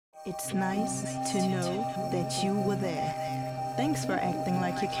It's nice to know that you were there. Thanks for acting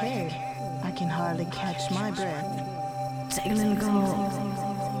like you cared. I can hardly catch my breath. Take a little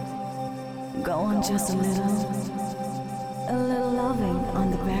go on just a little loving on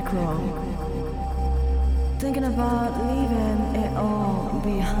the back row. Thinking about leaving it all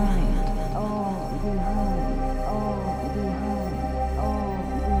behind.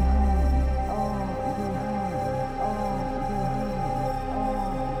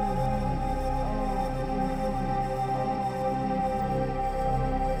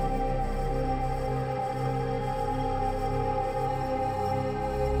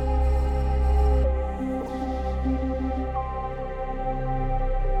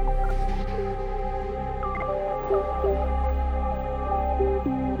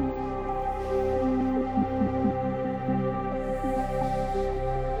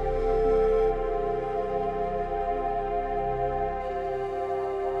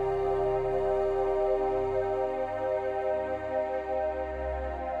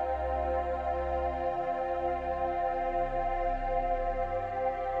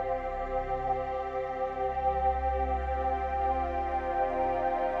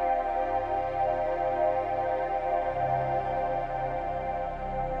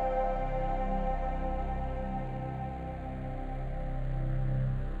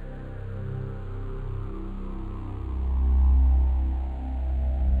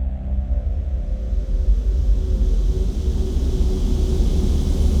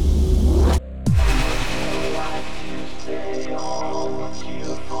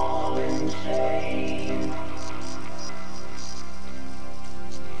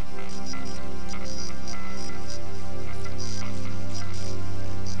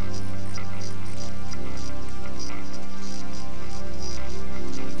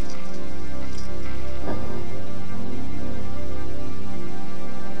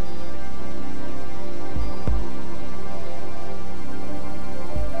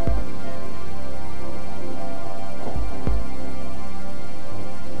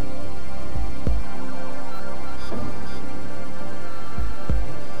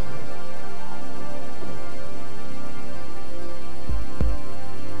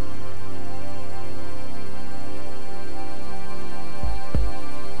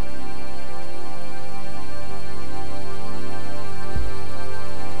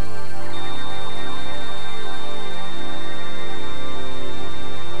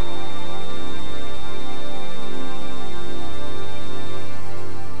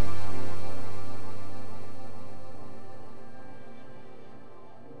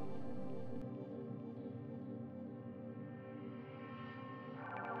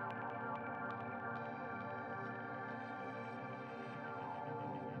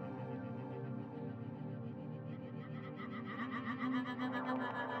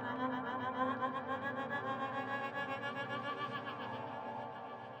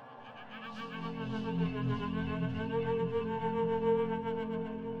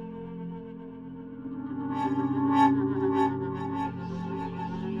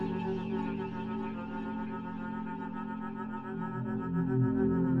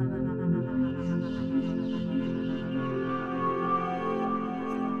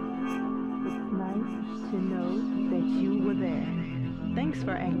 It's nice to know that you were there. Thanks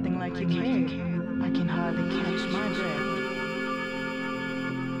for acting like you cared. I can hardly catch my breath.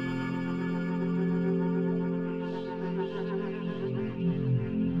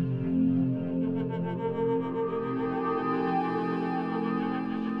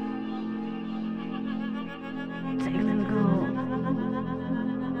 Take a little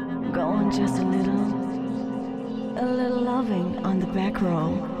go on just a little loving on the back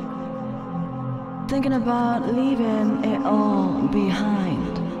row. Thinking about leaving it all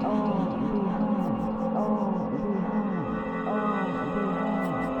behind.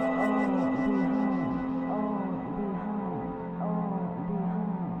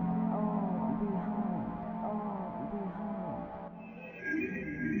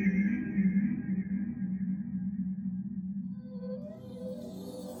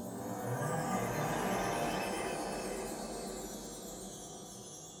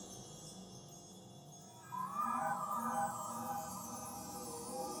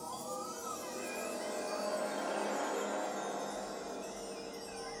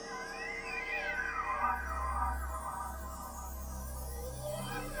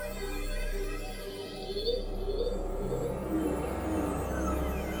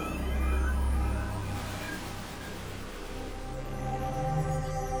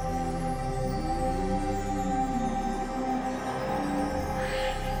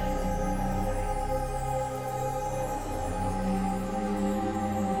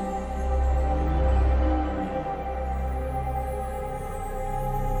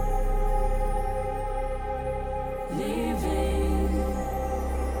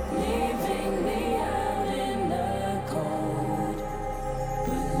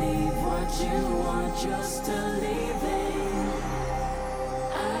 you want, just a leaving.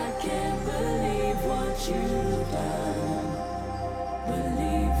 I can't believe what you've done.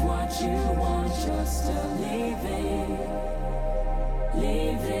 Believe what you want, just a leaving.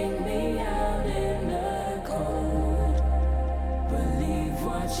 Leaving me out in the cold. Believe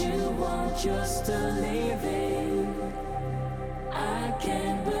what you want, just a leaving. I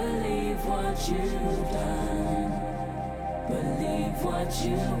can't believe what you've done. Believe what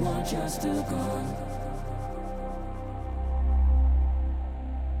you want, just to go.